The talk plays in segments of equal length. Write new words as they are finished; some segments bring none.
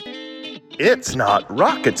It's not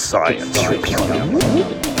rocket science. Not rocket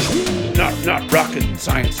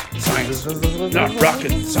science. Not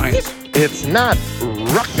rocket science. It's not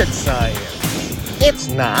rocket science. It's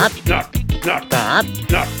not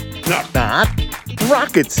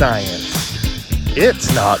rocket science.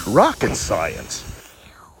 It's not rocket science.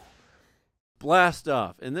 Blast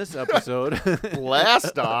off in this episode.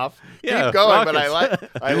 Blast off. Yeah, Keep going, but rockets.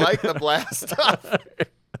 I like the blast off.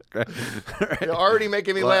 Okay. All right. You're already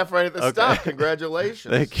making me laugh right at the Okay. stop.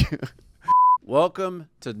 Congratulations. Thank you. Welcome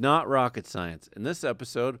to Not Rocket Science. In this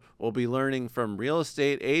episode, we'll be learning from real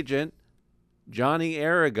estate agent Johnny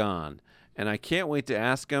Aragon, and I can't wait to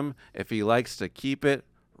ask him if he likes to keep it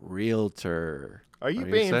realtor. Are you What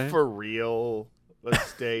do being say? for real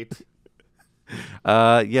estate?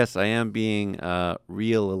 Yes, I am being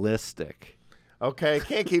realistic. Okay,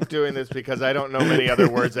 can't keep doing this because I don't know many other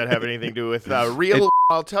words that have anything to do with real.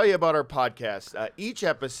 I'll tell you about our podcast. Each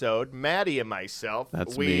episode, Maddie and myself,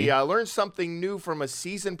 That's we me. learn something new from a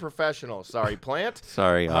seasoned professional. Sorry, Plant.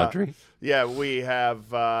 Sorry, Audrey. Yeah, we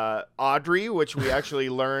have Audrey, which we actually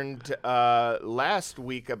learned last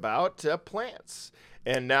week about plants.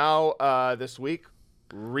 And now this week,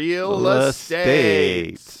 real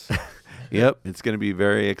estate. Yep, it's going to be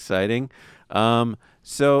very exciting. You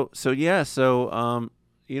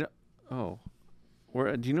know,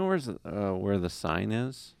 where do you know where the sign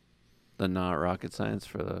is? The Not Rocket Science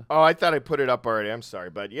for the. Oh, I thought I put it up already. I'm sorry,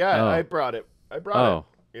 but yeah, Oh. I brought it. Oh,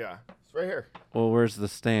 Yeah, it's right here. well, where's the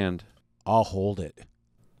stand? I'll hold it.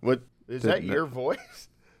 What is that? Your voice?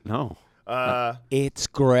 No, It's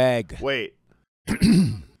Greg. Wait.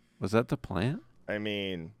 was that the plant? I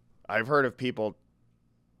mean, I've heard of people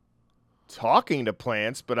talking to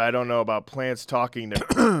plants, but I don't know about plants talking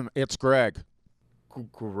to It's Greg.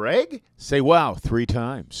 Greg? Say wow 3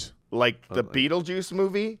 times. Like the Beetlejuice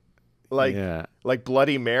movie? Like Yeah. like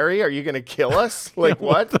Bloody Mary? Are you going to kill us? Like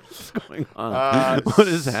what? What's going on? What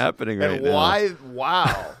is happening right And now? why?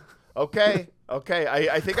 Wow. Okay. Okay.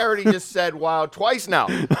 I think I already just said wow twice now.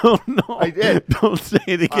 Oh no! I did. Don't say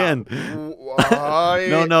it again. No.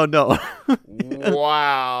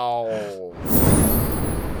 Wow.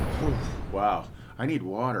 Wow. I need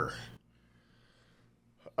water.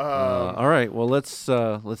 All right. Well, let's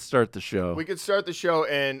start the show. We could start the show,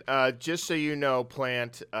 and just so you know,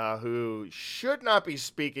 Plant, who should not be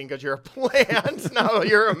speaking because you're a plant. No,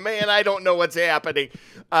 you're a man. I don't know what's happening.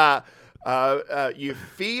 You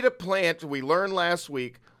feed a plant, we learned last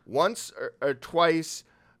week, once or twice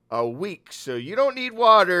a week. So you don't need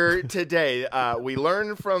water today. We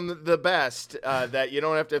learned from the best that you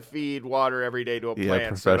don't have to feed water every day to a Yeah,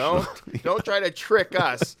 plant. So professional. don't try to trick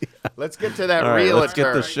us. Let's get to that All right, realtor. let's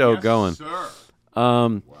get the show going. Sir.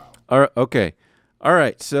 All right, okay. All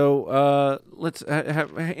right. So let's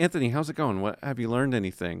have Anthony. How's it going? What have you learned?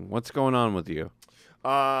 Anything? What's going on with you?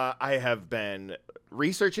 I have been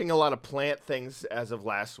researching a lot of plant things as of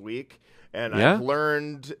last week, and Yeah? I've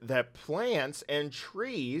learned that plants and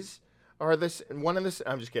trees are this one and this.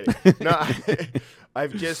 I'm just kidding. No,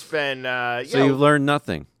 I've just been. So you've learned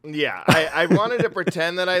nothing. Yeah, I wanted to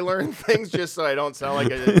pretend that I learned things just so I don't sound like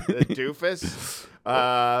a doofus.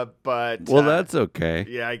 But Well, that's okay.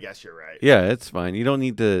 yeah, I guess you're right. Yeah, it's fine. You don't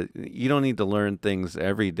need to learn things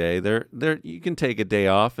every day. You can take a day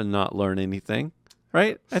off and not learn anything,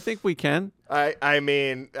 right? I think we can. I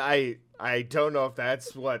mean, I don't know if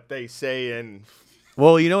that's what they say in.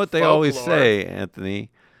 Well, you know what they always Folklore. say,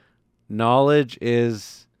 Anthony. Knowledge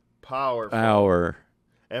is Power. power.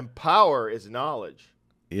 And power is knowledge.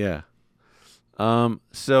 Yeah. So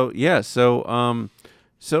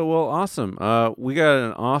well, awesome. We got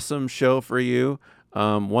an awesome show for you.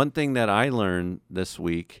 One thing that I learned this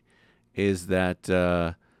week is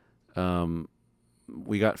that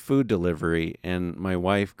we got food delivery, and my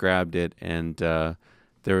wife grabbed it, and there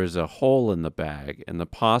was a hole in the bag, and the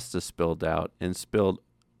pasta spilled out, and spilled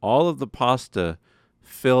all of the pasta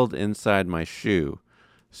filled inside my shoe.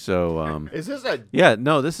 So Is this a yeah,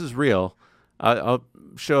 no, this is real. I'll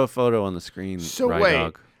show a photo on the screen. So Rye wait,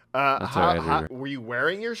 Dog. That's our editor. were you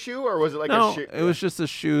wearing your shoe or was it like No, a shoe? it was just a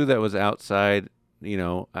shoe that was outside,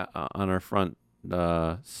 on our front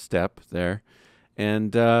step there,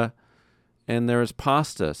 and there was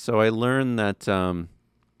pasta. So I learned that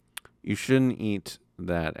you shouldn't eat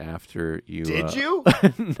that after you. Did you?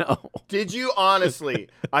 No. Did you honestly?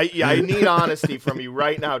 I need honesty from you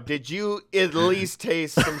right now. Did you at least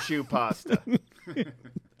taste some shoe pasta?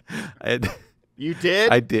 You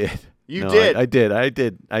did? I did. You No, did? I did. I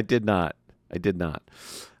did not.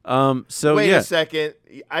 So Wait yeah. a second.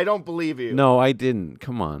 I don't believe you. No, I didn't.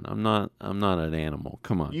 Come on. I'm not an animal.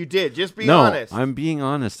 Come on. You did. Just be no, honest. I'm being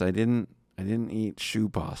honest. I didn't I didn't eat shoe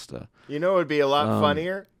pasta. You know, it would be a lot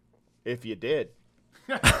funnier if you did.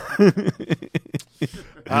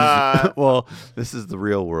 Well, this is the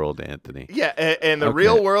real world, Anthony. Yeah, in the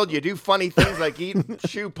real world, you do funny things like eating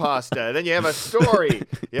shoe pasta. Then you have a story.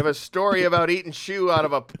 You have a story about eating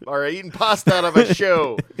eating pasta out of a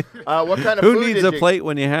shoe. What kind of Who food needs did a plate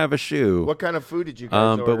when you have a shoe? What kind of food did you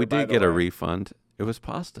guys order? But we by did the get a way? refund. It was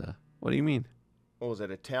pasta. What do you mean? What was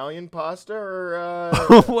it? Italian pasta or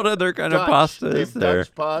What other kind Dutch? of pasta They is have there?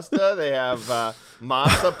 Dutch pasta. They have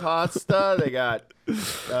masa pasta. They got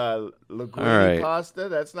linguine right. pasta.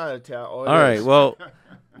 That's not Italian. Oh, All right. Well,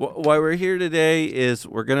 why we're here today is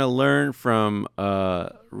we're going to learn from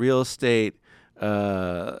real estate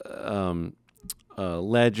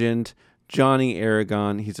legend Johnny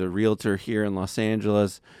Aragon. He's a realtor here in Los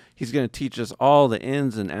Angeles. He's going to teach us all the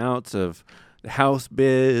ins and outs of the house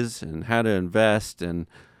biz and how to invest and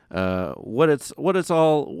what it's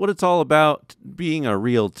all about being a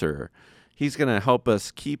realtor. He's going to help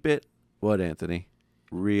us keep it. What, Anthony?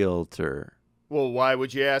 Realtor. Well, why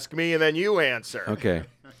would you ask me and then you answer? Okay.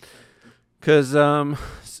 Because,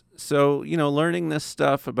 so, learning this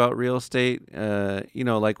stuff about real estate,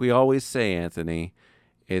 like we always say, Anthony,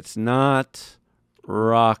 it's not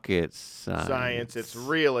rocket science. It's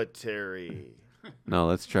realatory. No,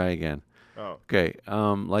 let's try again. Oh. Okay.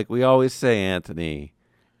 Like we always say, Anthony,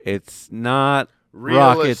 it's not Real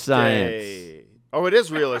rocket estate. science. Oh, it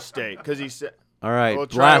is real estate because he said. All right, We'll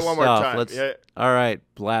try it blast one more off. time. Let's. Yeah. All right,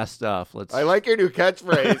 blast off. Let's. I like your new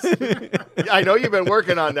catchphrase. I know you've been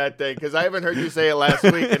working on that thing because I haven't heard you say it last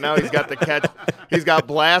week, and now he's got the catch. He's got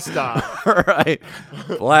blast off. All right,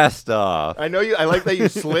 blast off. I know you. I like that you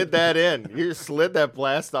slid that in. You just slid that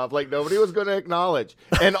blast off like nobody was going to acknowledge.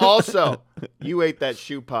 And also, you ate that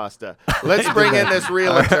shoe pasta. Let's bring in this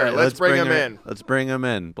realtor. All right, let's bring him in. Let's bring him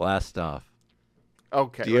in. Blast off.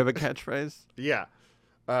 Okay. Do you have a catchphrase? Yeah.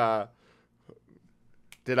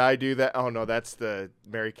 Did I do that? Oh, no, that's the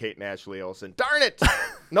Mary-Kate and Ashley Olsen. Darn it!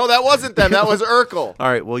 No, that wasn't them. That was Urkel. All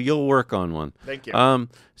right. Well, you'll work on one. Thank you.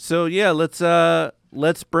 So yeah,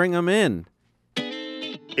 let's bring him in.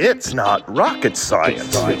 It's not rocket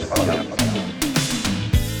science.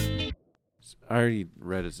 I already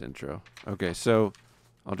read his intro. Okay, so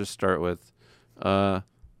I'll just start with.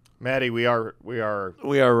 Maddie, we are We are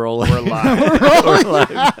rolling. we're live. We're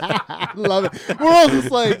live. Love it. We're all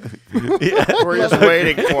just like, We're just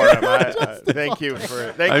waiting for him. Thank you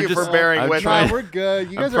for bearing I'm with trying- me. nah, we're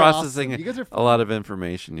good. You I'm guys are processing awesome. You guys are a lot of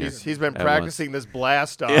information here. He's been at practicing this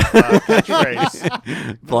blast off catchphrase.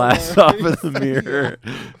 once. Blast off in the mirror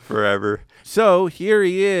forever. So here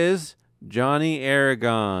he is, Johnny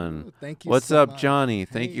Aragon. Thank you. What's so up, much. Johnny?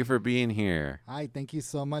 Thank Hey. you for being here. Hi, thank you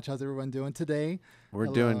so much. How's everyone doing today? We're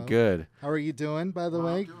Hello. doing good. How are you doing, by the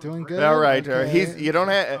way? Doing good. All right. Okay. You don't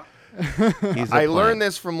have. He's I a learned plant.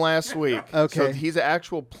 this from last week. Okay. So he's an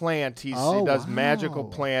actual plant. He does magical wow.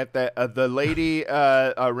 plant. That the lady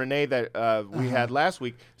Renee that we had last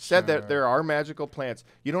week said that there are magical plants.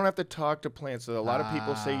 You don't have to talk to plants. So a lot of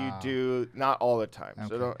people say you do. Not all the time.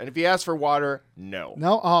 So don't, and if you ask for water, no.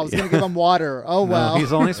 No, I was gonna give him water. Oh No, wow.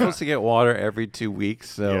 he's only supposed to get water every 2 weeks.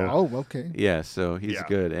 So Yeah. Oh, okay. yeah, so he's Yeah.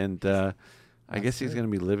 good. And I guess he's going to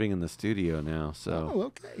be living in the studio now. So Oh,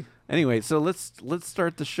 okay. anyway, so let's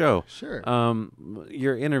start the show. Sure.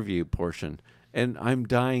 Your interview portion. And I'm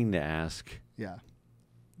dying to ask, Yeah.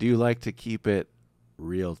 do you like to keep it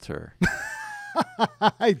realtor?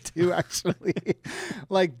 I do actually.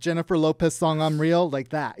 Like Jennifer Lopez song "I'm Real," like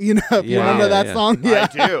that. You know, if you Yeah, remember yeah, that yeah. song? Yeah.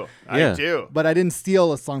 I do. Yeah. I do. But I didn't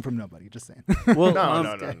steal a song from nobody. Just saying. Well,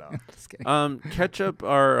 No. Just kidding. catch up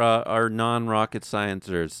our non-rocket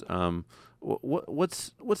sciencers.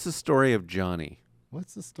 What's the story of Johnny?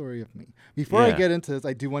 What's the story of me? Before I Yeah. get into this,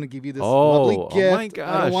 I do want to give you this Oh, lovely oh gift. my I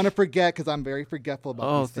gosh. don't want to forget because I'm very forgetful about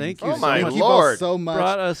Oh, these things. thank you Oh my Thank you both Lord. so much.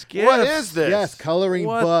 Brought us gifts. What is this? Yes, coloring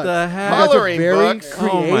What books. the heck? You guys are Coloring very books? Oh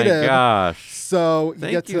my creative. gosh. So you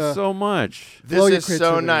Thank get you to so much. Flow This your is so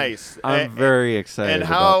creativity. nice. I'm very excited And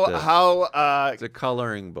about this. how It's a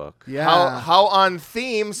coloring book. yeah. how on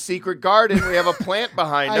theme Secret Garden we have a plant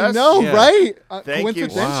behind I us. know, Yeah. right? Thank you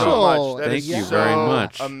so Coincidental. much. That Thank is you so very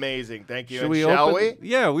much. Amazing. Thank you. Should And we shall open? we?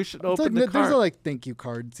 Yeah, we should It's open like, the there's card. like thank you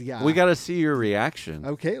cards. Yeah. We got to see your reaction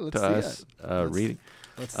Okay, let's to see us it. Let's- reading.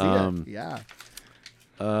 Let's see Um, it. Yeah,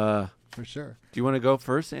 Do for sure. you want to go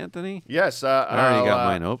first, Anthony? Yes. I already got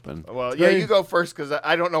mine open. Well, yeah, very- you go first because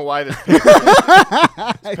I don't know why this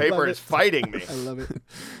paper love is it. fighting me. I love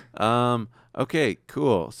it. Okay,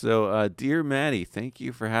 cool. So, dear Maddie, thank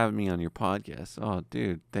you for having me on your podcast. Oh,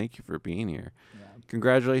 dude, thank you for being here.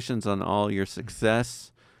 Congratulations on all your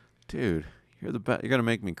success, dude. You're the best. You're gonna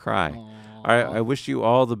make me cry. All right, I wish you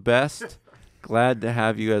all the best Glad to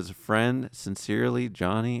have you as a friend. Sincerely,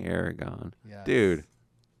 Johnny Aragon. Yes. Dude.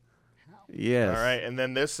 Yes. All right, and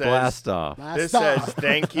then this says, Blast off. this says,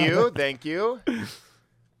 thank you, thank you.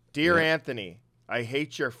 Dear Anthony, I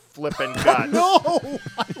hate your flippin' guts. No.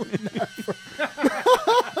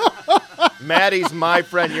 Maddie's my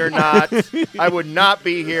friend, you're not. I would not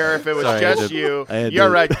be here if it was Sorry, just you. I had You're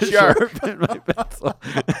to a jerk. sharpen my pencil.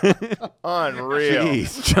 Unreal.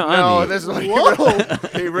 Jeez, Johnny. No, this is what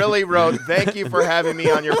he really wrote. Thank you for having me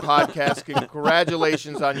on your podcast.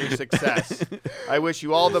 Congratulations on your success. I wish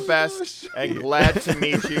you all the best and glad to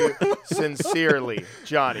meet you. Sincerely,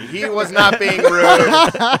 Johnny. He was not being rude.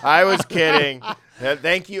 I was kidding.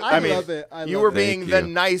 Thank you. I mean, love it. you love were it. being the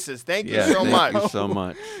nicest. Thank you Yeah, so much. Thank you so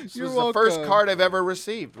much. This You're was the first welcome. card I've ever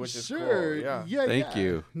received, which is Sure. cool. Yeah. Thank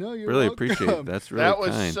you. No, you're really welcome. appreciate it. That's really That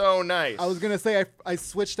was kind. so nice. I was gonna say I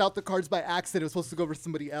switched out the cards by accident. It was supposed to go for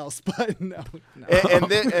somebody else, but no.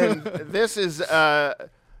 and this is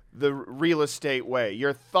the real estate way.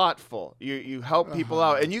 You're thoughtful. You help people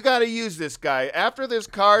out, and you got to use this guy. After this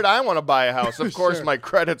card, I want to buy a house. Of course, Sure. my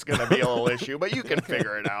credit's going to be a little issue, but you can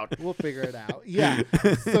figure it out. We'll figure it out. Yeah.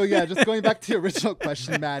 So yeah, just going back to your original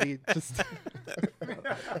question, Maddie. Just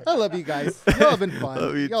I love you guys. Y'all have been fun.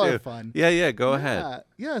 Love you Y'all too. are fun. Yeah, go ahead.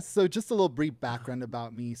 Yeah. So just a little brief background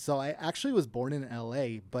about me. So I actually was born in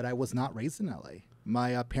LA, but I was not raised in LA.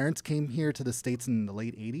 My parents came here to the States in the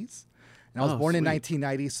late 80s. And I was Oh, born in sweet.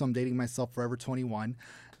 1990, so I'm dating myself forever 21.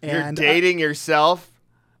 You're And dating yourself.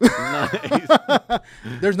 Nice.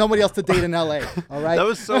 there's nobody else to date in LA. All right. That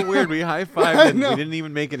was so weird. We high-fived and know. we didn't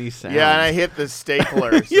even make any sound. Yeah, and I hit the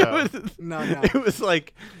stapler. So. Yeah, it was, No. It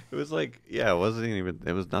was like, yeah, it wasn't even,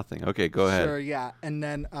 it was nothing. Okay, go ahead. Sure, yeah. And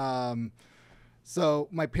then, so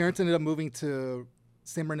my parents ended up moving to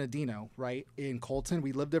San Bernardino, right, in Colton.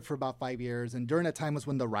 We lived there for about 5 years. And during that time was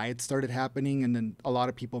when the riots started happening. And then a lot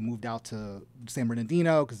of people moved out to San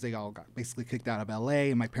Bernardino because they all got basically kicked out of LA.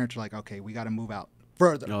 And my parents were like, okay, we got to move out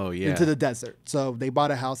further into the desert. So they bought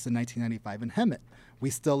a house in 1995 in Hemet. We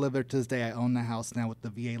still live there to this day. I own the house now with the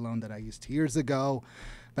VA loan that I used 2 years ago.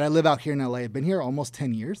 But I live out here in LA. I've been here almost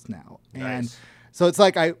 10 years now. And Nice. so it's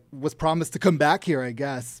like I was promised to come back here, I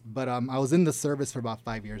guess. But I was in the service for about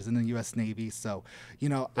 5 years in the U.S. Navy. So, I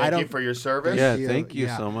Thank don't. you for your service. Yeah, you. thank you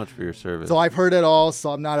Yeah. so much for your service. So I've heard it all, so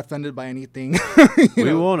I'm not offended by anything.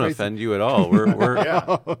 we won't crazy. offend you at all. We're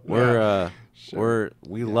Yeah.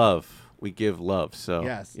 we love. We give love. So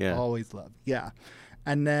Yes, yeah. always love. Yeah.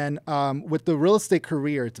 And then with the real estate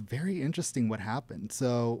career, it's very interesting what happened.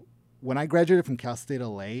 So when I graduated from Cal State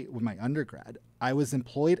LA with my undergrad, I was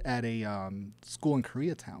employed at a school in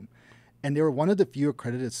Koreatown. And they were one of the few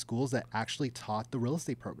accredited schools that actually taught the real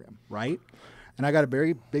estate program, right? And I got a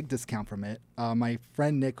very big discount from it. My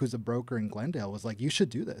friend Nick, who's a broker in Glendale, was like, you should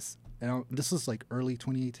do this. And this was like early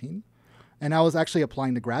 2018. And I was actually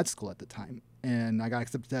applying to grad school at the time. And I got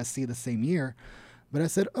accepted to SC the same year. But I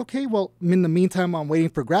said, okay, well, in the meantime, I'm waiting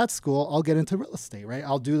for grad school. I'll get into real estate, right?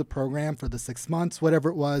 I'll do the program for the 6 months, whatever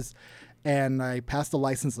it was. And I passed the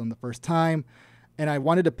license on the first time. And I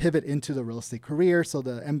wanted to pivot into the real estate career. So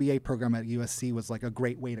the MBA program at USC was like a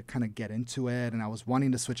great way to kind of get into it. And I was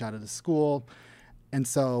wanting to switch out of the school. And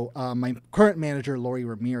so my current manager, Lori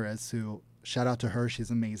Ramirez, who shout out to her,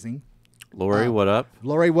 she's amazing. Lori, what up?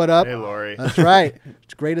 Lori, what up? Hey, Lori. That's right.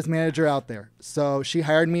 Greatest manager out there. So she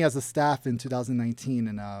hired me as a staff in 2019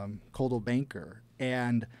 in Coldwell Banker.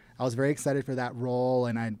 And I was very excited for that role.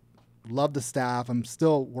 And I love the staff. I'm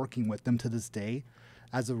still working with them to this day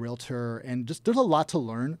as a realtor. And just there's a lot to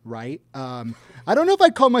learn, right? I don't know if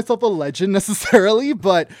I'd call myself a legend necessarily,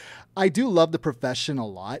 but I do love the profession a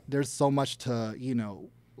lot. There's so much to,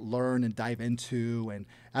 learn and dive into. And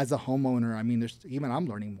as a homeowner, I mean, I'm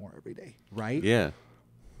learning more every day, right? Yeah.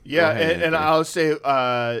 Yeah, Go ahead, and Anthony. I'll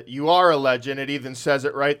say you are a legend. It even says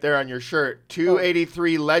it right there on your shirt.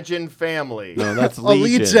 283 Legend Family. No, that's A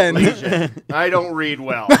Legion. Legion. I don't read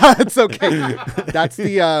well. It's okay. That's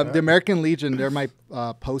the American Legion. They're my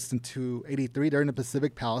post in 283. They're in the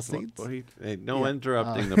Pacific Palisades. Hey, no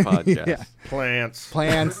interrupting the podcast. Yeah. Plants.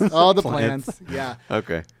 Plants, all the Plants. plants. Yeah.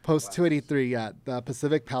 Okay. Post 283, yeah. The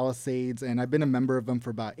Pacific Palisades. And I've been a member of them for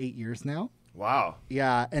about 8 years now. Wow.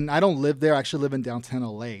 Yeah. And I don't live there. I actually live in downtown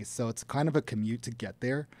LA. So it's kind of a commute to get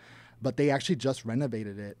there. But they actually just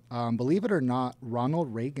renovated it. Believe it or not,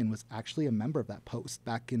 Ronald Reagan was actually a member of that post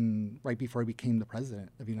back right before he became the president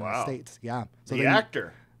of the United Wow. States. Yeah. So The they-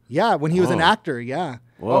 actor. Yeah, when he was an Whoa. actor. Yeah.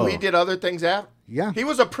 Whoa. Oh, he did other things after? Yeah. He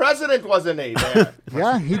was a president, wasn't he? Man?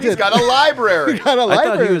 Yeah, he He's did. got a library. Got a I thought he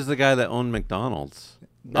library. was the guy that owned McDonald's.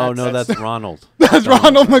 Oh, no, That's- that's Ronald. Yes,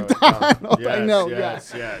 Ronald McDonald. Yes, I know.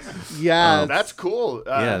 Yes, yeah. yes. Yes. That's cool.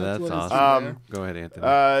 Yeah, that's what it's awesome. Go ahead,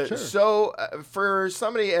 Anthony. Sure. So, for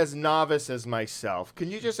somebody as novice as myself, can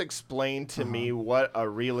you just explain to me what a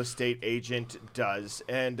real estate agent does?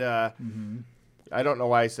 And I don't know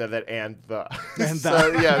why I said that. And the.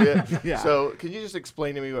 So, yeah. Yeah. So, can you just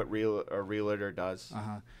explain to me what a realtor does?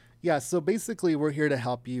 Yeah, so basically we're here to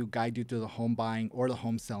help you, guide you through the home buying or the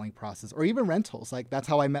home selling process, or even rentals. Like that's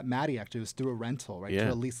how I met Maddie, actually. It was through a rental, right? Yeah.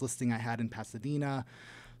 Through a lease listing I had in Pasadena.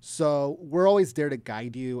 So we're always there to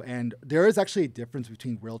guide you. And there is actually a difference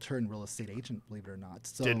between realtor and real estate agent, believe it or not.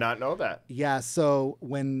 So, Did not know that. yeah, so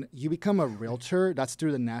when you become a realtor, that's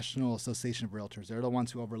through the National Association of Realtors. They're the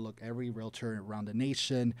ones who overlook every realtor around the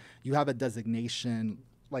nation. You have a designation,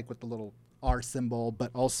 like with the little R symbol,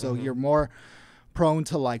 but also you're more prone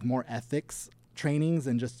to like more ethics trainings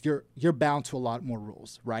and just you're bound to a lot more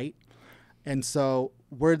rules, right? And so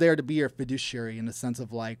we're there to be your fiduciary in the sense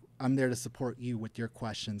of like I'm there to support you with your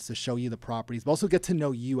questions, to show you the properties, but also get to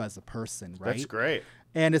know you as a person, right? That's great.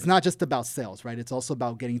 And it's not just about sales, right? It's also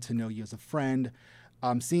about getting to know you as a friend,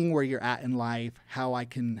 seeing where you're at in life, how I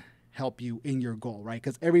can help you in your goal, right?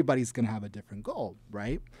 Because everybody's going to have a different goal,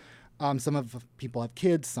 right? Some of people have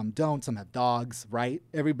kids, some don't, some have dogs, right?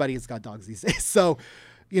 Everybody's got dogs these days. So,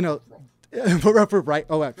 right.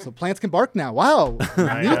 Oh, so plants can bark now. Wow.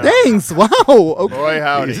 New things. Wow. Okay. Boy,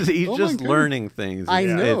 howdy. He's Oh my just goodness. learning things. I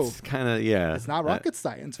know. It's kind of, yeah. It's not rocket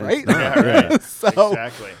science, right? Yeah, right. So,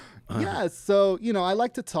 Exactly. yeah. So, I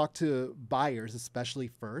like to talk to buyers, especially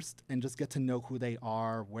first, and just get to know who they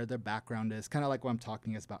are, where their background is. Kind of like what I'm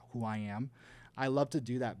talking is about who I am. I love to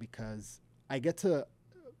do that because I get to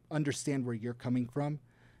understand where you're coming from,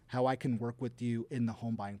 how I can work with you in the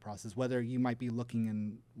home buying process, whether you might be looking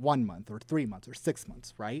in 1 month or 3 months or 6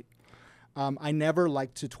 months, right? I never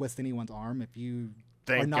like to twist anyone's arm if you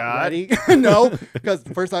are Thank not God. ready. No, because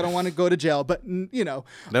first I don't want to go to jail, but That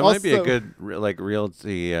also, might be a good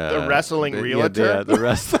realty. The wrestling realtor? Yeah, the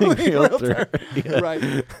wrestling realtor. Yeah. right.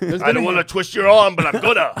 There's I been don't a- want to twist your arm, but I'm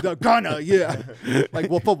gonna. the Ghana, yeah, like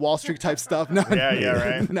Wolf of Wall Street type stuff. No, Yeah,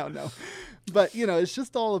 right. no. But it's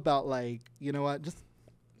just all about like,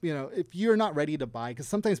 if you're not ready to buy, because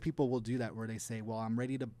sometimes people will do that where they say, well, I'm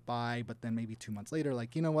ready to buy, but then maybe 2 months later,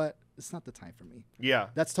 like, you know what, it's not the time for me. Yeah.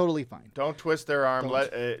 That's totally fine. Don't twist their arm.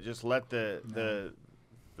 Don't. Just let the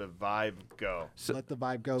vibe go. Let the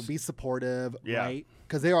vibe go. Be supportive, Yeah. right?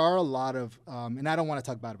 Because there are a lot of, and I don't want to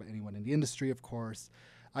talk about anyone in the industry, of course.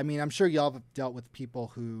 I mean, I'm sure y'all have dealt with people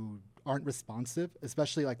who aren't responsive,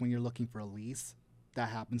 especially like when you're looking for a lease. That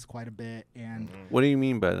happens quite a bit. And What do you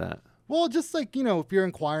mean by that? well, just like, if you're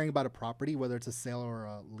inquiring about a property, whether it's a sale or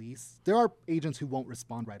a lease, there are agents who won't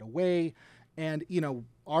respond right away. And,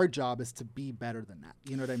 our job is to be better than that.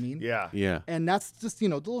 You know what I mean? Yeah. Yeah. And that's just, the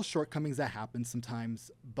little shortcomings that happen sometimes.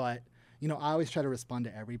 But, I always try to respond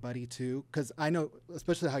to everybody too. Because I know,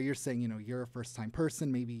 especially how you're saying, you're a first time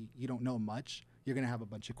person. Maybe you don't know much. You're going to have a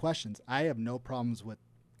bunch of questions. I have no problems with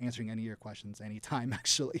answering any of your questions anytime,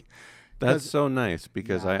 actually. That's so nice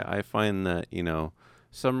because Yeah. I find that,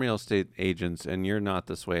 some real estate agents, and you're not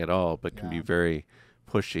this way at all, but can be Yeah. very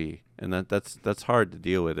pushy. And that's hard to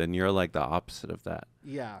deal with. And you're like the opposite of that.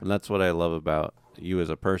 Yeah. And that's what I love about you as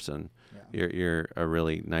a person. Yeah. You're a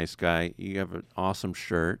really nice guy. You have an awesome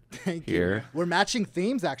shirt Thank here. you. We're matching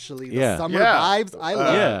themes, actually. The Yeah. summer Yeah. vibes. I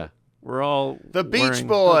love it. Yeah. We're all The Beach wearing-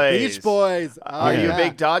 Boys. Beach Boys. Oh, Are you yeah. a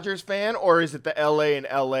big Dodgers fan, or is it the LA and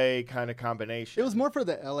LA kind of combination? It was more for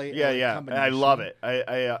the LA. Yeah. combination. I love it.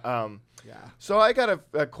 Yeah. So I got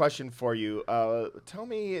a question for you. Tell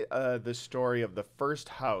me the story of the first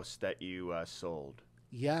house that you sold.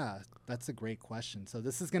 Yeah, that's a great question. So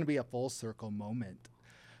this is going to be a full circle moment.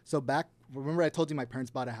 So remember I told you my parents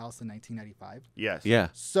bought a house in 1995? Yes. Yeah.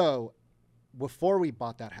 So before we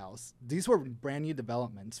bought that house, these were brand new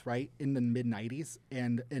developments, right, in the mid 90s.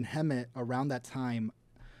 And in Hemet, around that time,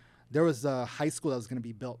 there was a high school that was going to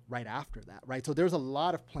be built right after that, right? So there was a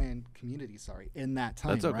lot of planned communities, in that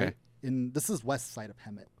time, That's okay. right? This is west side of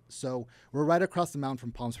Hemet. So we're right across the mountain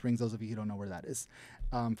from Palm Springs, those of you who don't know where that is,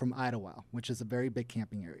 from Idlewild, which is a very big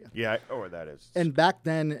camping area. Yeah, I know where that is. And back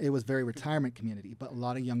then, it was very retirement community, but a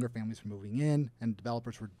lot of younger families were moving in, and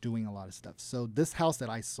developers were doing a lot of stuff. So this house that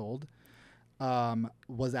I sold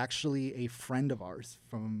was actually a friend of ours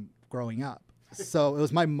from growing up. So it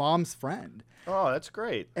was my mom's friend. Oh, that's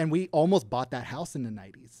great. And we almost bought that house in the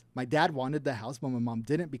 90s. My dad wanted the house, but my mom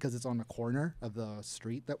didn't because it's on the corner of the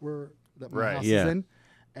street that my Right. house Yeah. is in.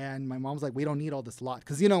 And my mom's like, we don't need all this lot.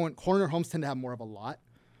 Because, when corner homes tend to have more of a lot,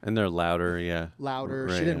 And they're louder, yeah. louder.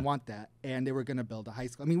 Right, She didn't yeah. want that. And they were going to build a high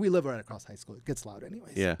school. I mean, we live right across high school. It gets loud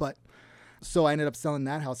anyways. Yeah. But So I ended up selling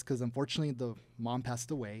that house because unfortunately the mom passed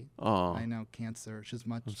away. Oh, I know, cancer. She's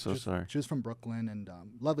much. I'm so sorry. She was from Brooklyn and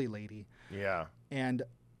lovely lady. Yeah. And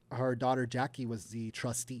her daughter Jackie was the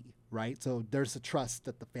trustee, right? So there's a trust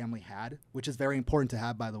that the family had, which is very important to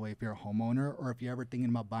have, by the way, if you're a homeowner or if you're ever thinking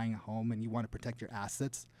about buying a home and you want to protect your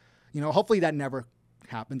assets. You know, hopefully that never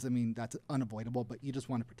happens. I mean, that's unavoidable, but you just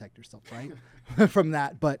want to protect yourself, right, from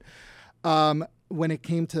that. But when it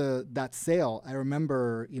came to that sale, I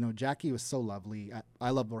remember, you know, Jackie was so lovely. I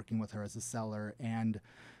loved working with her as a seller, and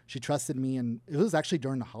she trusted me. And it was actually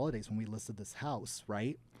during the holidays when we listed this house,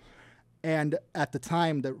 right? And at the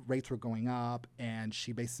time, the rates were going up, and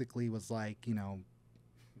she basically was like, you know,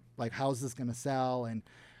 like, how's this going to sell? And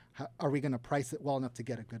are we going to price it well enough to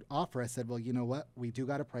get a good offer? I said, well, you know what? We do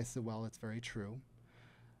got to price it well. It's very true.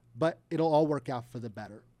 But it'll all work out for the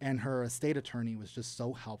better. And her estate attorney was just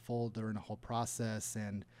so helpful during the whole process.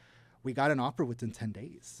 And we got an offer within 10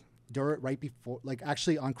 days, right before, like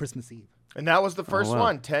actually on Christmas Eve. And that was the first wow.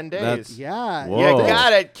 one, 10 days. Yeah. Whoa. You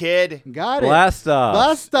got it, kid. Got it. Blast off.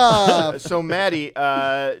 Blast off. So, Maddie,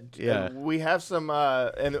 Yeah. we have some,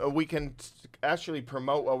 and we can actually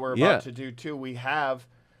promote what we're Yeah. about to do, too. We have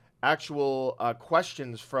actual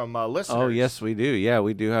questions from listeners. Oh, yes, we do. Yeah,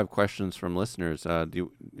 we do have questions from listeners.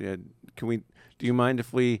 Do you mind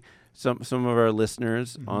if we some of our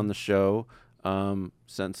listeners on the show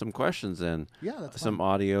sent some questions in? Yeah, that's some fine.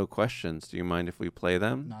 audio questions. Do you mind if we play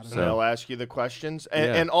them? Not at And I'll ask you the questions. And,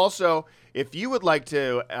 Yeah. and also, if you would like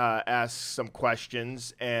to ask some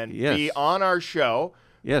questions and Yes. be on our show,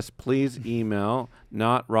 Yes, please email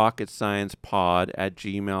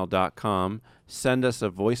notrocketsciencepod@gmail.com. Send us a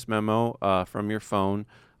voice memo from your phone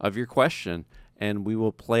of your question, and we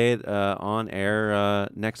will play it on air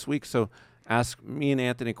next week. So ask me and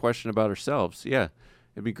Anthony a question about ourselves. Yeah,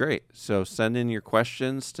 it'd be great. So send in your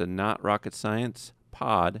questions to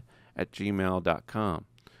notrocketsciencepod@gmail.com.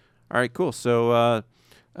 All right, cool. So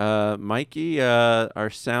Mikey, our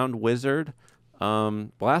sound wizard,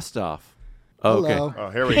 blast off. Oh, Hello. okay. oh,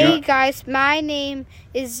 here we Hey go. guys, my name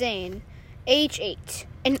is Zane, age 8,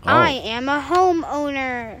 and Oh. I am a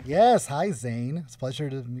homeowner. Yes. Hi, Zane. It's a pleasure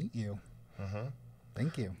to meet you.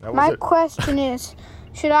 Thank you. That was My it. question is,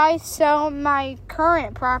 should I sell my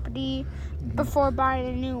current property before buying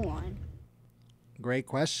a new one? Great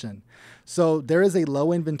question. So there is a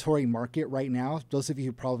low inventory market right now. Those of you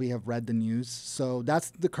who probably have read the news. So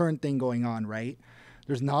that's the current thing going on, right?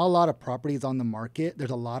 There's not a lot of properties on the market. There's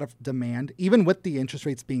a lot of demand, even with the interest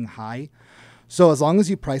rates being high. So as long as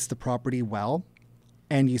you price the property well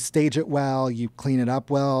and you stage it well, you clean it up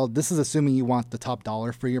well, this is assuming you want the top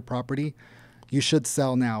dollar for your property, you should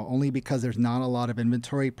sell now, only because there's not a lot of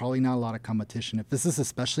inventory, probably not a lot of competition. If this is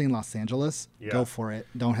especially in Los Angeles, Yeah. go for it.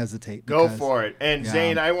 Don't hesitate. Go because- for it. And yeah.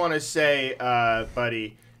 Zane, I want to say,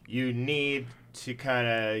 buddy, you need to kind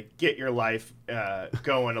of get your life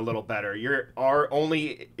going a little better. You're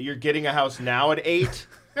getting a house now at 8.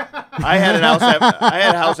 I had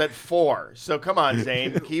a house at 4. So come on,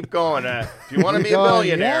 Zane, keep going. If you want to be a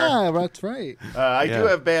millionaire, Yeah, that's right. I do Yeah.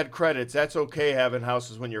 have bad credits. That's okay having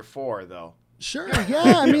houses when you're 4, though. Sure.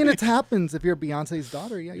 Yeah, I mean, it happens. If you're Beyonce's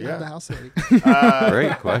daughter, you Yeah. have the house already.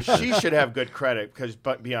 Great question. She should have good credit because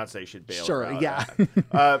Beyonce should bail Sure, her out. yeah.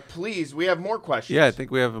 Please, we have more questions. Yeah, I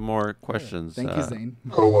think we have more questions. Thank you, Zane.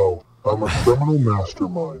 Hello, I'm a criminal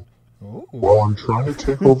mastermind. While I'm trying to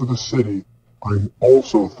take over the city, I'm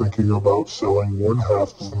also thinking about selling one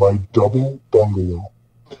half of my double bungalow.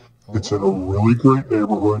 It's in a really great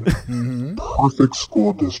neighborhood, perfect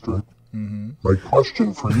school district. My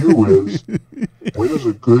question for you is, when is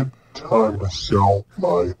a good time to sell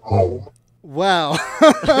my home? Wow.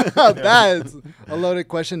 That is a loaded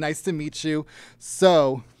question. Nice to meet you.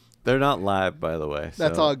 So They're not live, by the way.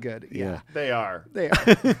 that's so- all good. Yeah. They are. They are.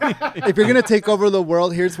 If you're going to take over the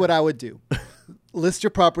world, here's what I would do. List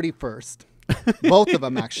your property first. Both of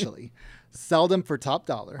them, actually. Sell them for top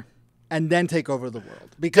dollar. And then take over the world.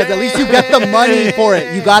 Because at least you get the money for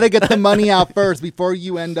it. You got to get the money out first before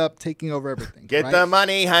you end up taking over everything. Get right? the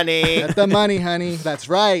money, honey. Get the money, honey. That's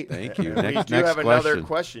right. Thank you. We Next, do next have another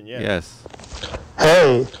question. question. Yeah. Yes.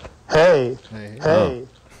 Hey,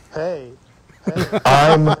 Hey.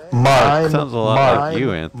 I'm Mark. Sounds a lot like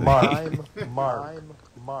you, Anthony. Mark.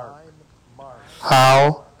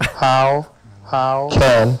 How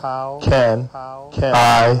can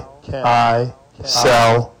I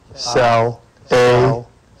sell a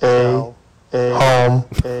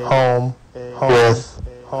home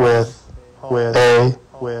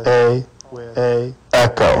with a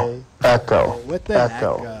echo? With the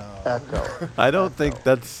echo. Echo. I don't think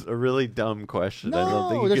that's a really dumb question. I don't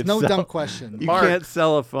think No, you there's can no sell, dumb question. You Mark. can't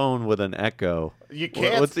sell a phone with an echo. You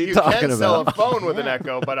can't. What's he you talking can sell about? a phone with an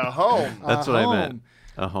Echo, but a home. That's what I meant. home.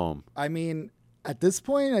 A home. I mean, at this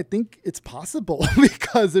point, I think it's possible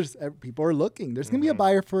because there's people are looking. There's gonna be a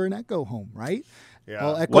buyer for an Echo home, right? Yeah.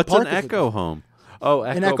 Well, Echo What's Park an is Echo home? Oh,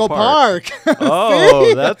 Echo An Echo Park. Park. Oh,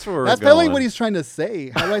 See? that's where we're That's probably going. what he's trying to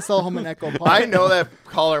say. How do I sell a home in Echo Park? I know that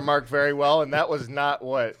caller Mark very well, and that was not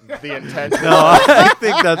what the intention No, was. I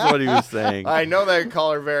think that's what he was saying. I know that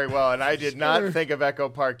caller very well, and I did not Sure. think of Echo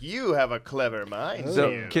Park. You have a clever mind.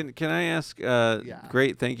 So you. can I ask? Yeah.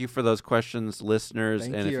 Great, thank you for those questions, listeners.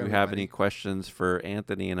 Thank and if you, you have everybody. any questions for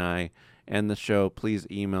Anthony and I and the show, please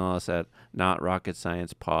email us at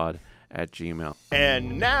notrocketsciencepod@gmail.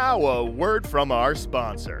 And now a word from our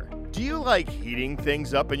sponsor. Do you like heating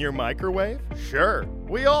things up in your microwave? Sure,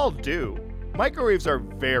 we all do. Microwaves are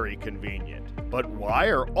very convenient. But why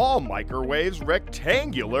are all microwaves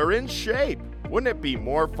rectangular in shape? Wouldn't it be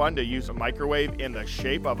more fun to use a microwave in the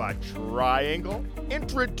shape of a triangle?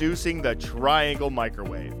 Introducing the Triangle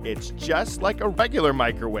Microwave. It's just like a regular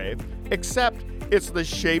microwave, except it's the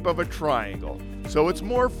shape of a triangle, so it's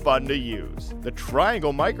more fun to use. The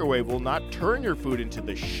Triangle Microwave will not turn your food into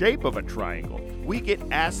the shape of a triangle. We get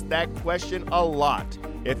asked that question a lot.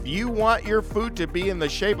 If you want your food to be in the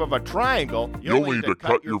shape of a triangle, You'll need to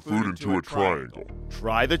cut your food into a triangle.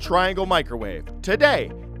 Try the Triangle Microwave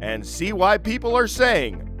today and see why people are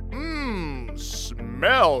saying,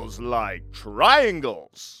 smells like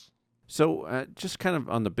triangles. So, just kind of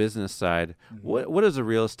on the business side, what does a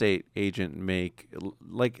real estate agent make,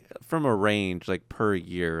 like from a range, like per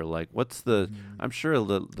year? Like, what's the? I'm sure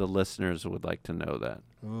the listeners would like to know that.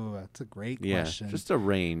 Oh, that's a great Yeah, question. just a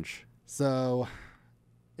range. So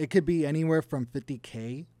it could be anywhere from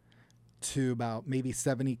 50K to about maybe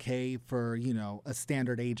 70K for, a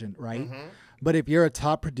standard agent, right? But if you're a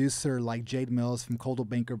top producer like Jade Mills from Coldwell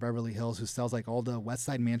Banker Beverly Hills, who sells like all the West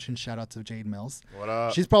Side Mansion, shout out to Jade Mills. What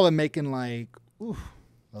up? She's probably making like,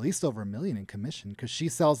 at least over $1 million in commission because she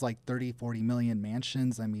sells like 30, 40 million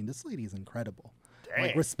mansions. I mean, this lady's incredible.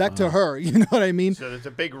 Like, Dang. respect to her, you know what I mean? So there's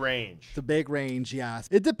a big range. It's a big range, yes.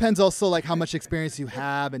 It depends also like how much experience you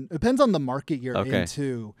have, and it depends on the market you're Okay. in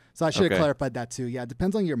too. So I should have Okay. clarified that too. Yeah, it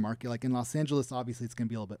depends on your market. Like in Los Angeles, obviously it's going to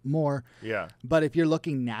be a little bit more. Yeah. But if you're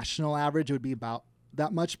looking national average, it would be about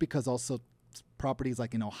that much because also properties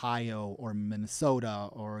like in Ohio or Minnesota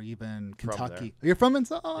or even Kentucky. You're from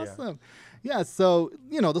Minnesota? Awesome. Yeah, so,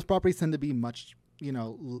 those properties tend to be much,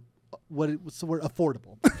 so we're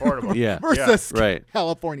affordable. Affordable. Yeah. versus right.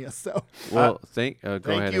 California. So Well, go Thank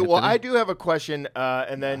ahead. you. Well, Anthony. I do have a question,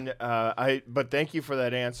 and then but thank you for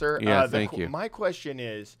that answer. Yeah, thank you. My question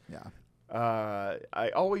is, yeah. I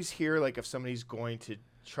always hear like if somebody's going to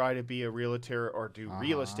try to be a realtor or do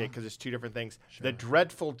real estate because it's two different things. The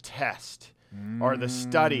dreadful test or the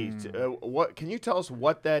study. What can you tell us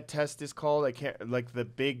what that test is called? I can't like the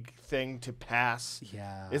big thing to pass.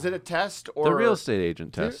 Yeah. Is it a test or the real estate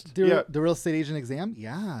agent test. The real estate agent exam?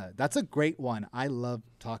 Yeah, that's a great one. I love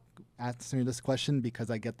answering this question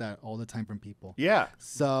because I get that all the time from people. Yeah.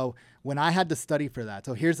 So when I had to study for that,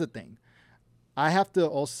 so here's the thing. I have to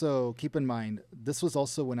also keep in mind, this was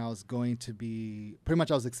also when I was going to be, pretty much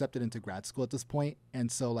I was accepted into grad school at this point. And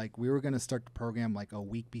so like we were going to start the program like a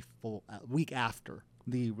week after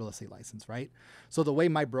the real estate license, right? So the way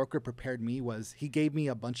my broker prepared me was he gave me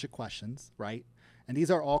a bunch of questions, right? And these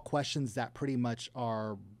are all questions that pretty much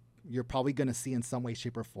you're probably going to see in some way,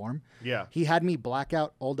 shape, or form. Yeah. He had me black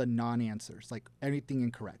out all the non-answers, like everything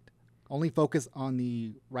incorrect. Only focus on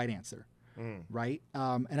the right answer. Right.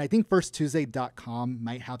 And I think firsttuesday.com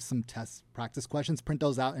might have some test practice questions. Print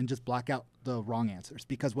those out and just black out the wrong answers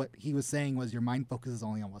because what he was saying was your mind focuses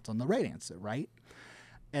only on what's on the right answer. Right.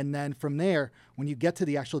 And then from there, when you get to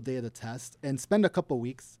the actual day of the test and spend a couple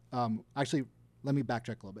weeks, actually, let me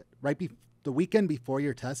backtrack a little bit. The weekend before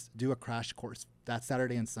your test, do a crash course. That's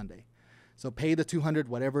Saturday and Sunday. So pay the $200,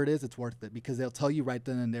 whatever it is, it's worth it because they'll tell you right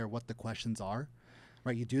then and there what the questions are.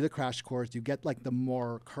 Right. You do the crash course, you get like the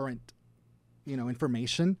more current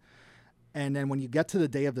information. And then when you get to the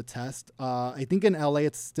day of the test, I think in LA,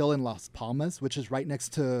 it's still in Las Palmas, which is right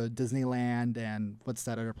next to Disneyland and what's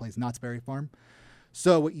that other place? Knott's Berry Farm.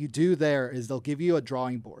 So what you do there is they'll give you a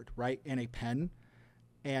drawing board, right? And a pen.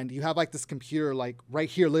 And you have like this computer, like right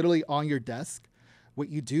here, literally on your desk. What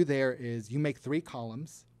you do there is you make 3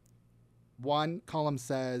 columns. One column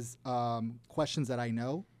says questions that I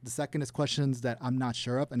know. The second is questions that I'm not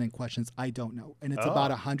sure of, and then questions I don't know. And it's about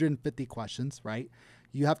 150 questions, right?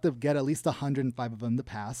 You have to get at least 105 of them to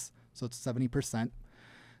pass, so it's 70%.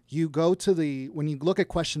 you go to when you look at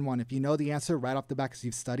question 1, if you know the answer right off the bat because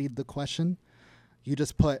you've studied the question, you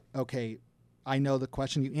just put, okay, I know the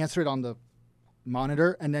question. You answer it on the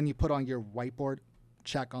monitor, and then you put on your whiteboard,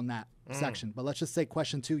 check on that section. But let's just say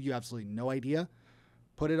question 2, you absolutely no idea.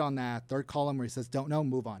 Put it on that third column where it says don't know,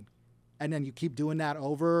 move on. And then you keep doing that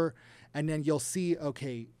over, and then you'll see,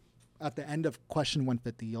 okay, at the end of question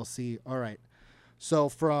 150, you'll see, all right, so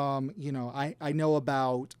from, I know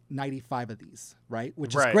about 95 of these, right?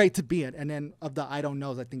 Which is great to be it. And then of the I don't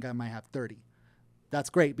knows, I think I might have 30.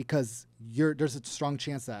 That's great because there's a strong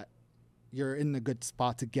chance that you're in a good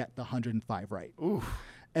spot to get the 105 right. Oof.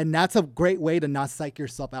 And that's a great way to not psych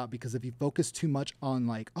yourself out, because if you focus too much on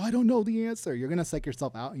like, oh, I don't know the answer, you're going to psych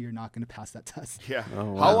yourself out and you're not going to pass that test. Yeah.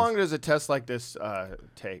 Oh, wow. How long does a test like this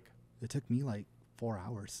take? It took me like 4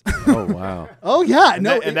 hours. Oh, wow. Oh, yeah. And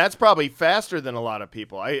that's probably faster than a lot of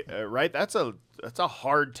people. Right? That's a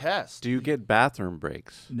hard test. Do you get bathroom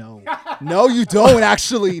breaks? No, you don't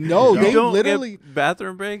actually. No, You they don't literally. get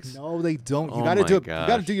bathroom breaks? No, they don't. You Oh got to my do it. You gosh.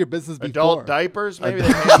 got to do your business before. Adult diapers? Maybe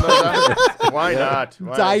they hand those out? Why not?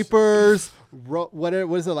 Why Diapers, what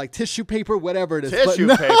is it, like tissue paper, whatever it is. But Tissue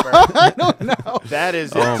no, paper. I don't know. That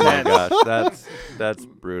is Oh my intense. gosh, that's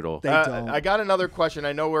brutal. They don't. I got another question.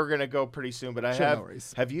 I know we're going to go pretty soon, but Sure, no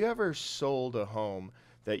worries. have you ever sold a home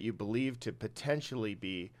that you believe to potentially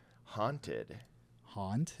be haunted?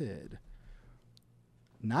 Haunted.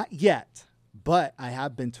 Not yet, but I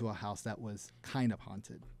have been to a house that was kind of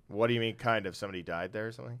haunted. What do you mean kind of? Somebody died there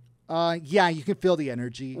or something? Yeah, you can feel the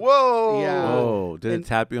energy. Whoa! Yeah. Oh, did And- it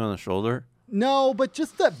tap you on the shoulder? No, but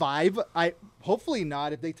just that vibe. Hopefully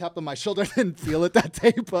not. If they tapped on my shoulder, I didn't feel it that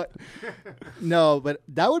day. But no, but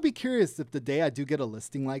that would be curious if the day I do get a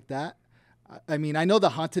listing like that. I mean, I know the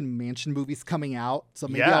Haunted Mansion movie's coming out, so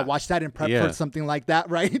maybe Yeah. I'll watch that and prep Yeah. for something like that,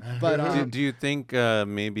 right? But Do you think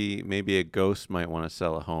maybe a ghost might want to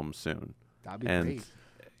sell a home soon? that'd be And great.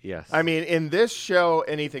 yes, I mean, in this show,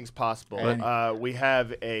 anything's possible. Any- We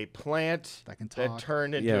have a plant That can that talk.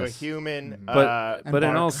 turned into Yes. a human. but and in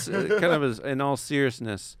bark. in all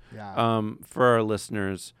seriousness, Yeah. for our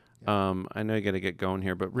listeners, I know you got to get going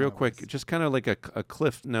here, but real No quick, worries. just kind of like a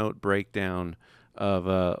cliff note breakdown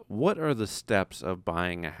of what are the steps of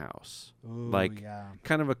buying a house? Ooh, like yeah.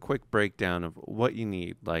 kind of a quick breakdown of what you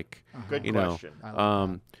need. Like, Good you question. I like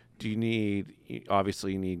know, do you need?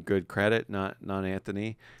 Obviously, you need good credit, not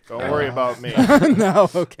Anthony. Don't worry about me. No,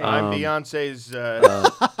 okay. I'm Um, Beyonce's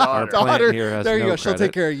Our daughter. plant here has there you no go. She'll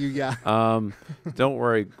take credit. care of you. Yeah. Don't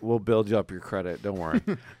worry, we'll build you up your credit. Don't worry.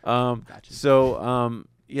 Gotcha.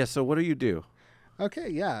 So what do you do? Okay,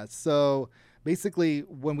 yeah. So basically,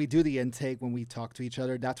 when we do the intake, when we talk to each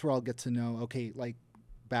other, that's where I'll get to know, okay, like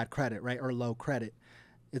bad credit, right? Or low credit.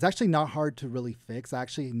 It's actually not hard to really fix. I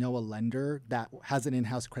actually know a lender that has an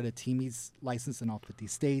in-house credit team. He's licensed in all 50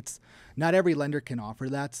 states. Not every lender can offer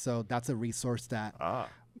that. So that's a resource that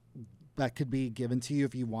that could be given to you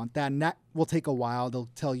if you want that. And that will take a while. They'll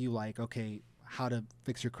tell you like, okay, how to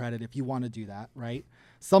fix your credit if you want to do that, right?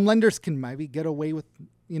 Some lenders can maybe get away with,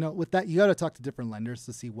 with that. You got to talk to different lenders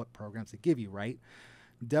to see what programs they give you, right?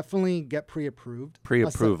 Definitely get pre-approved.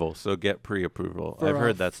 Pre-approval. So get pre-approval. For I've a-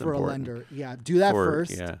 heard that's for important. a lender. Yeah, do that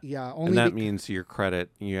first. Yeah. Yeah, only And that bec- means your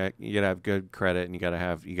credit. You gotta have good credit, and you gotta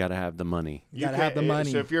have the money. You gotta have the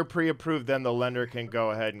money. So if you're pre-approved, then the lender can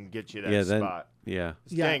go ahead and get you that Yeah. Then spot. yeah.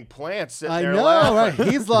 This Yeah. dang plant sitting I there know, laughing.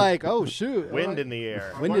 right? He's like, oh shoot, Wind in the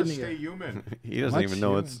air. wind in the air. human. He doesn't Much even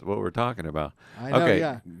know human. what we're talking about. I know, Okay.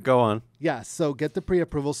 yeah. Go on. Yeah, so get the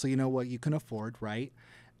pre-approval so you know what you can afford, right?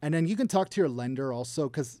 And then you can talk to your lender also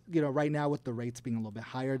because, right now with the rates being a little bit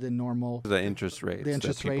higher than normal. The interest rates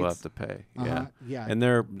interest that people rates. have to pay. Uh-huh, Yeah. yeah. And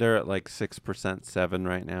they're at like 6%, 7%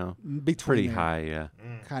 right now. Between Pretty there, high. Yeah.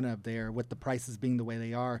 kind of there with the prices being the way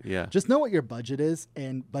they are. Yeah. Just know what your budget is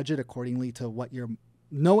and budget accordingly to what you're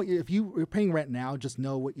if you're paying rent now, just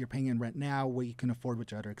know what you're paying in rent now, what you can afford with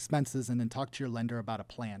your other expenses, and then talk to your lender about a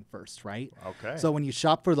plan first, right? Okay. So when you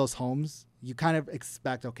shop for those homes, you kind of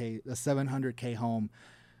expect, okay, a $700K home,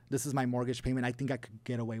 this is my mortgage payment. I think I could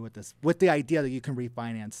get away with this, with the idea that you can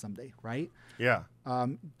refinance someday, right? Yeah.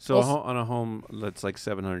 So Also- on a home that's like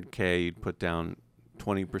 $700K, you'd put down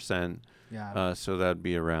 20%. Yeah. So that'd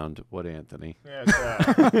be around what, Anthony? Yeah,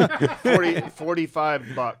 it's,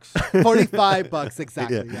 45 bucks. $45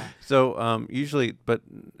 exactly. Yeah. So usually, but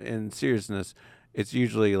in seriousness, it's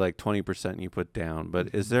usually like 20% you put down.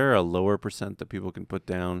 But is there a lower percent that people can put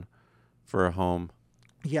down for a home?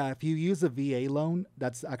 Yeah. If you use a VA loan,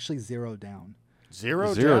 that's actually zero down.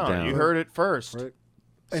 Zero Zero down. down. You heard it first. Right.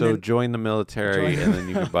 And So then- join the military, and then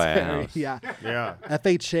you can buy a house. Yeah. Yeah.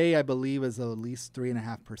 FHA, I believe, is at least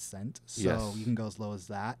 3.5%. So Yes. you can go as low as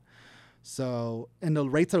that. So, and the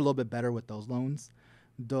rates are a little bit better with those loans.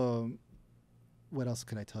 What else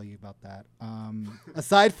could I tell you about that?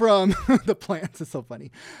 Aside from the plans, it's so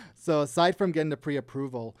funny. So aside from getting the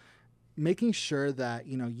pre-approval, making sure that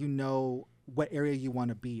you know what area you want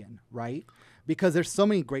to be in, right? Because there's so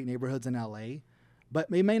many great neighborhoods in LA,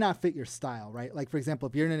 but they may not fit your style, right? Like for example,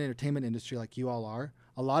 if you're in an entertainment industry like you all are,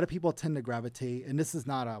 a lot of people tend to gravitate, and this is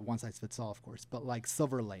not a one size fits all, of course, but like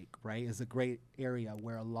Silver Lake, right, is a great area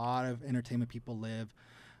where a lot of entertainment people live.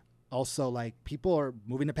 Also, like people are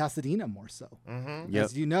moving to Pasadena more so. Mm-hmm.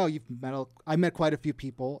 As you know, I met quite a few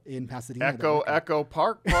people in Pasadena. Echo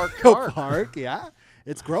Park. Echo Park, yeah,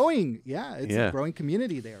 it's growing. Yeah, it's a growing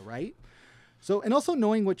community there, right? So, and also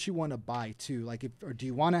knowing what you want to buy too. Like, or do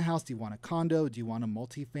you want a house? Do you want a condo? Do you want a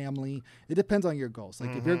multifamily? It depends on your goals.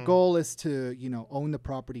 Like, if your goal is to, own the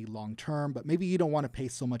property long term, but maybe you don't want to pay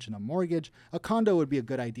so much in a mortgage, a condo would be a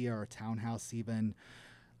good idea, or a townhouse even.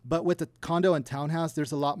 But with the condo and townhouse,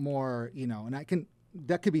 there's a lot more, and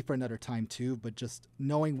that could be for another time too, but just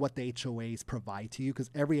knowing what the HOAs provide to you,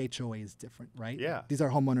 because every HOA is different, right? Yeah. These are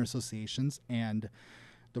homeowner associations, and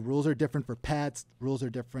the rules are different for pets, rules are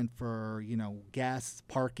different for, gas,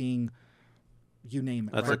 parking, you name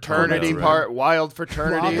it. That's right? a fraternity Fraternity part, wild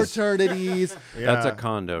fraternities. Wild fraternities. That's a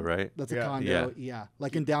condo, right? That's a Yeah. condo, yeah.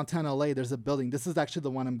 Like in downtown LA, there's a building. This is actually the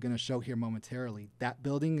one I'm going to show here momentarily. That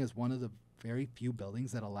building is one of the very few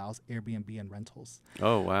buildings that allows Airbnb and rentals.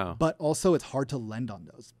 Oh, wow. But also it's hard to lend on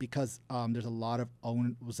those because there's a lot of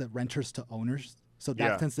renters to owners. So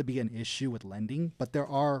that tends to be an issue with lending, but there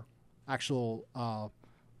are actual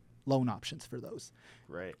loan options for those.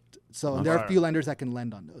 Right. So and there are a few lenders that can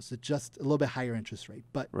lend on those. It's just a little bit higher interest rate,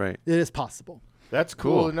 but it is possible. That's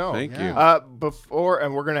cool to know. Thank you.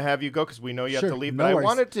 And we're going to have you go because we know you have to leave, but I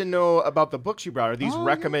wanted to know about the books you brought. Are these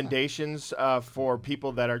recommendations for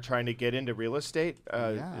people that are trying to get into real estate?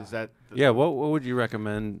 Is that... What would you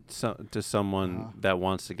recommend to someone that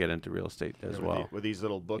wants to get into real estate as well? With these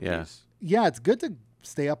little bookies. Yeah, it's good to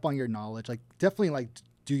stay up on your knowledge. Like definitely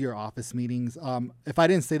do your office meetings. If I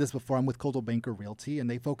didn't say this before, I'm with Coldwell Banker Realty, and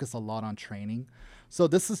they focus a lot on training. So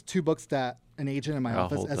this is 2 books that an agent in my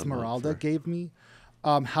office, Esmeralda, gave me.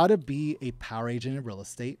 How to be a power agent in real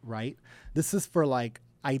estate, right? This is for like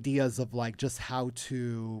ideas of like just how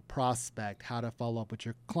to prospect, how to follow up with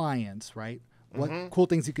your clients, right? What cool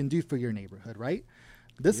things you can do for your neighborhood, right?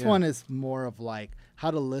 This one is more of like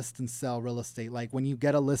how to list and sell real estate, like when you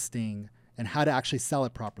get a listing and how to actually sell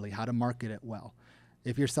it properly, how to market it well.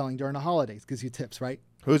 If you're selling during the holidays, gives you tips, right?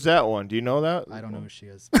 Who's that one? Do you know that? I don't know who she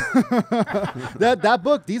is. that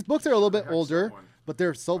book, these books are a little bit older, but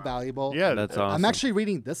they're so valuable. Yeah, that's awesome. I'm actually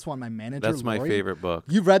reading this one, my manager. That's my Lori. favorite book.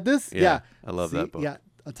 You've read this? Yeah, I love that book. Yeah,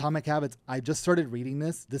 Atomic Habits. I just started reading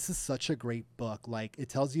this. This is such a great book. Like it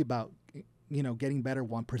tells you about, getting better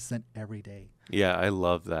 1% every day. Yeah, I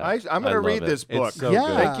love that. I'm going to read this book. It's so Yeah.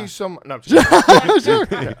 good. Thank you so much. No, I'm just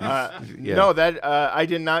kidding. Yeah. No, that I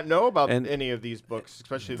did not know about any of these books,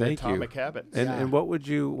 especially the Atomic Habits. And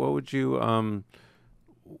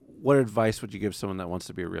what advice would you give someone that wants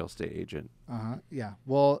to be a real estate agent? Yeah.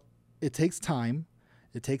 Well, it takes time.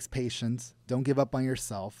 It takes patience. Don't give up on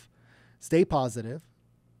yourself. Stay positive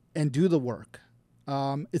and do the work.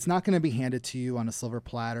 It's not going to be handed to you on a silver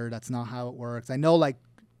platter. That's not how it works. I know like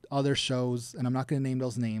other shows, and I'm not going to name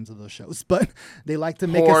those names of those shows, but they like to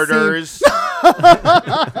make Hoarders.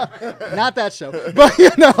 not that show,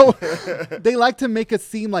 but they like to make it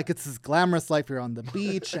seem like it's this glamorous life. You're on the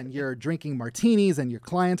beach and you're drinking martinis and your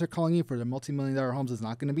clients are calling you for their multi-million-dollar homes. It's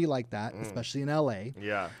not going to be like that, especially in LA.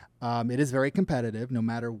 Yeah. It is very competitive no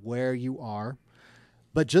matter where you are,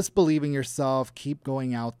 but just believe in yourself, keep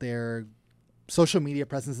going out there. Social media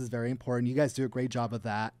presence is very important. You guys do a great job of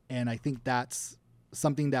that. And I think that's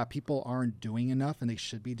something that people aren't doing enough and they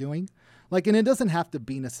should be doing. Like, and it doesn't have to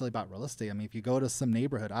be necessarily about real estate. I mean, if you go to some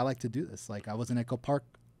neighborhood, I like to do this. Like I was in Echo Park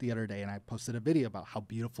the other day and I posted a video about how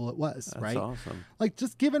beautiful it was. That's right? awesome. Like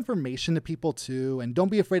just give information to people too. And don't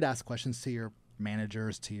be afraid to ask questions to your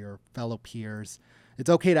managers, to your fellow peers. It's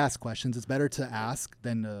okay to ask questions. It's better to ask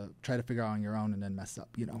than to try to figure out on your own and then mess up,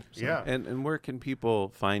 So. Yeah. And where can people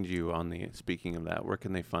find you speaking of that, where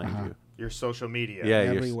can they find you? Your social media. Yeah,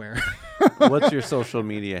 Everywhere. What's your social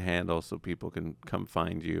media handle so people can come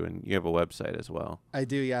find you? And you have a website as well. I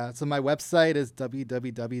do, yeah. So my website is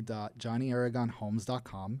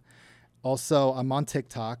www.johnnyaragonhomes.com. Also, I'm on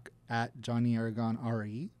TikTok at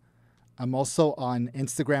JohnnyAragonRE. I'm also on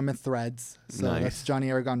Instagram and Threads. So that's Johnny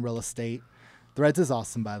Aragon Real Estate. Threads is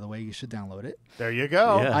awesome, by the way. You should download it. There you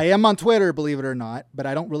go. Yeah. I am on Twitter, believe it or not, but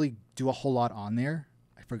I don't really do a whole lot on there.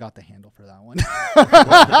 I forgot the handle for that one.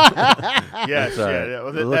 Yes, That's all yeah. right. yeah.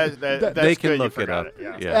 Well, Look- that's they can good you look it forgot up.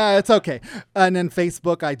 Yeah. Yeah. It's okay. And then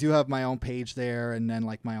Facebook, I do have my own page there, and then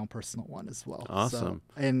like my own personal one as well. Awesome.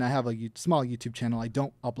 So, and I have a small YouTube channel. I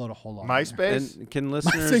don't upload a whole lot. on there. MySpace? And can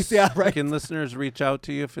listeners yeah, right. can listeners reach out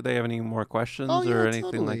to you if they have any more questions Oh, yeah, or anything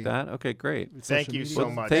totally. like that? Okay, great. Thank Social you media. so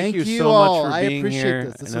much. Thank you so all. much for I being appreciate here.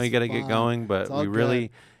 this. This I know was you got to get fun. going, but It's all we good.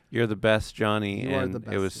 really, you're the best, Johnny, You are and the it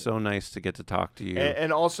best, was dude. so nice to get to talk to you.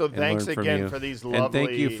 And also, and thanks learn from again you. for these lovely. And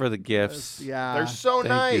thank you for the gifts. Yeah. They're so Thank you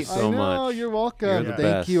nice. so I know, much. you're welcome. You're the Thank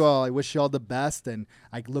best. you all. I wish you all the best, and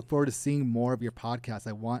I look forward to seeing more of your podcasts.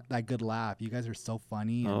 I want that good laugh. You guys are so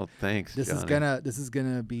funny. And Oh, thanks, this Johnny. is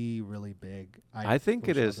gonna be really big. I think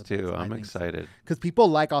it is too. I'm excited. because people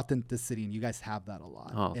like authenticity, and you guys have that a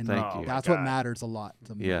lot. Oh, and thank you. That's my what God. matters a lot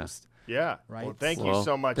the Yeah. most. Yeah. Right. Well, thank you Well,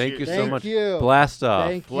 so much. Thank you so Thank much. you. Blast off.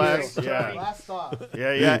 Thank Bless, you. yeah. Blast off.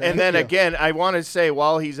 Yeah, yeah. And then you. again, I want to say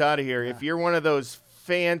while he's out of here, if you're one of those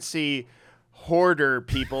fancy hoarder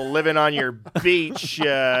people living on your beach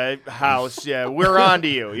house, we're on to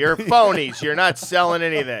you. You're phonies. You're not selling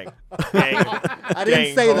anything. I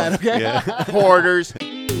didn't say that. Okay. Hoarders.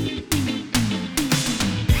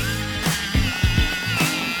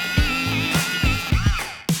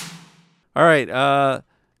 All right,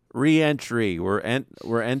 re-entry. We're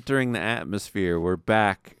entering the atmosphere. We're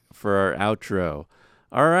back for our outro.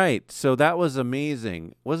 All right, so that was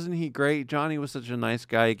amazing. Wasn't he great? Johnny was such a nice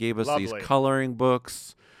guy. He gave us these Lovely. coloring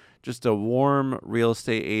books. Just a warm real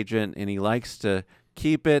estate agent, and he likes to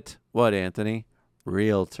keep it, what, Anthony?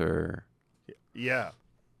 Realtor. Yeah.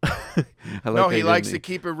 I like No, that he likes to didn't-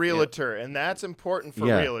 keep a realtor, and that's important for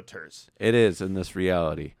Yeah. realtors. It is in this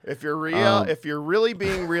reality. If you're real, Um, if you're really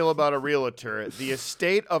being real about a realtor, the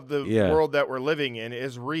estate of the Yeah. world that we're living in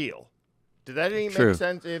is real. Did that even True. make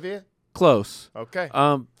sense, Avia? Close. Okay.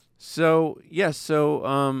 So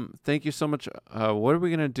thank you so much. What are we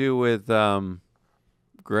gonna do with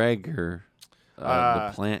Greg or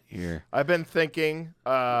the plant here? I've been thinking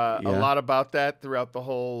a lot about that throughout the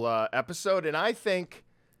whole episode, and I think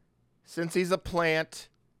since he's a plant,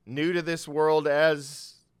 new to this world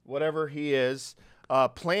as whatever he is,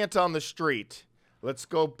 plant on the street. Let's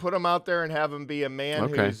go put him out there and have him be a man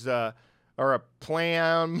Okay. who's or a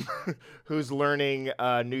plan who's learning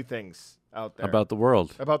new things out there About the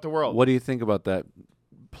world. about the world. What do you think about that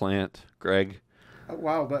plant, Greg?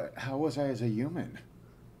 Wow, but how was I as a human?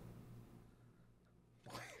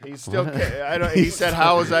 He's still. I don't. He said,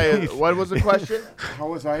 "How was I?" What was the question? How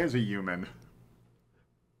was I as a human?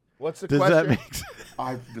 What's the Does question? that make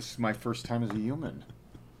sense? This is my first time as a human.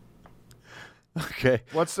 Okay.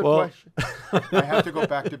 What's the Well, question? I have to go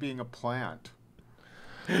back to being a plant.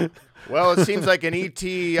 Well, it seems like an ET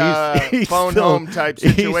he's phone still- home type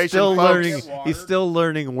situation, He's still folks. learning. He's still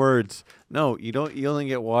learning words. No, you don't. You only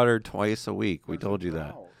get water twice a week. We told you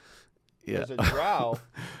that. Yeah. There's a drow.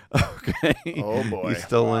 Okay. Oh, boy. He's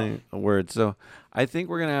still learning a word. So I think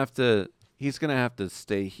we're gonna have to. He's gonna have to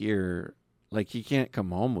stay here. Like he can't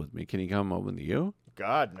come home with me. Can he come home with you?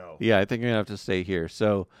 God, no. Yeah, I think you're gonna have to stay here.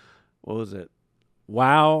 So, what was it?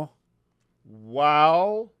 Wow.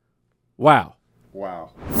 Wow. Wow.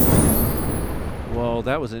 Wow. Well,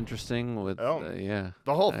 that was interesting. With Oh. yeah,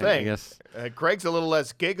 The whole I thing. guess. Greg's a little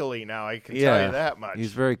less giggly now. I can tell Yeah, you that much.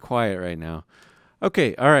 He's very quiet right now.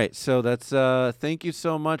 Okay, all right. So that's thank you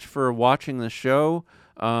so much for watching the show.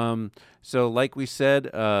 So like we said,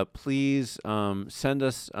 please send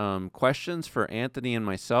us questions for Anthony and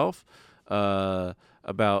myself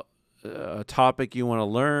about a topic you want to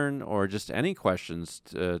learn, or just any questions,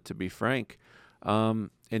 to be frank. And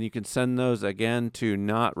you can send those again to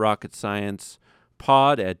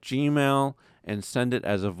notrocketsciencepod@gmail.com and send it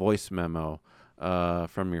as a voice memo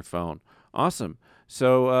from your phone. Awesome.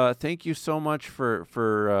 So thank you so much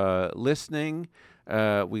for listening.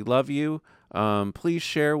 We love you. Please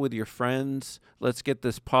share with your friends. Let's get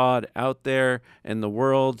this pod out there in the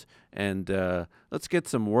world, and let's get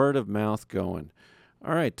some word of mouth going.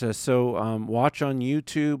 All right, so watch on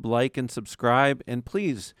YouTube, like and subscribe, and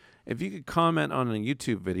please, if you could comment on a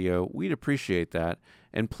YouTube video, we'd appreciate that.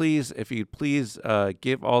 And please, if you'd please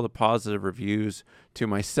give all the positive reviews to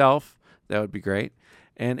myself, that would be great.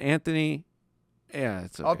 And Anthony, yeah,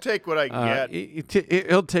 it's okay. I'll take what I get.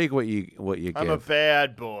 He'll take what you I'm give. a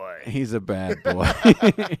bad boy. He's a bad boy.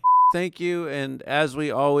 Thank you, and as we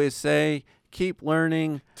always say, keep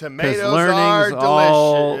learning. 'cause Tomatoes learning's are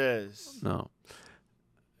all- delicious. No.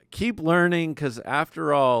 Keep learning, because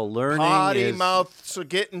after all, learning Potty is mouths will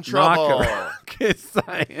get in not trouble. rocket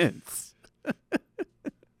science.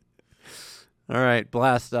 All right,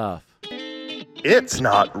 blast off. It's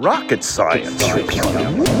not rocket science.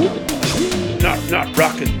 Not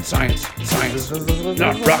rocket science. Science.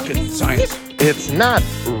 Not rocket science. It's not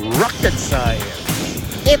rocket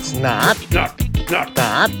science. It's not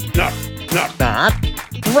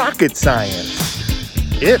rocket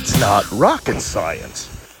science. It's not rocket science.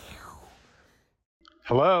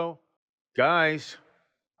 Hello? Guys?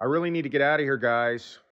 I really need to get out of here, guys.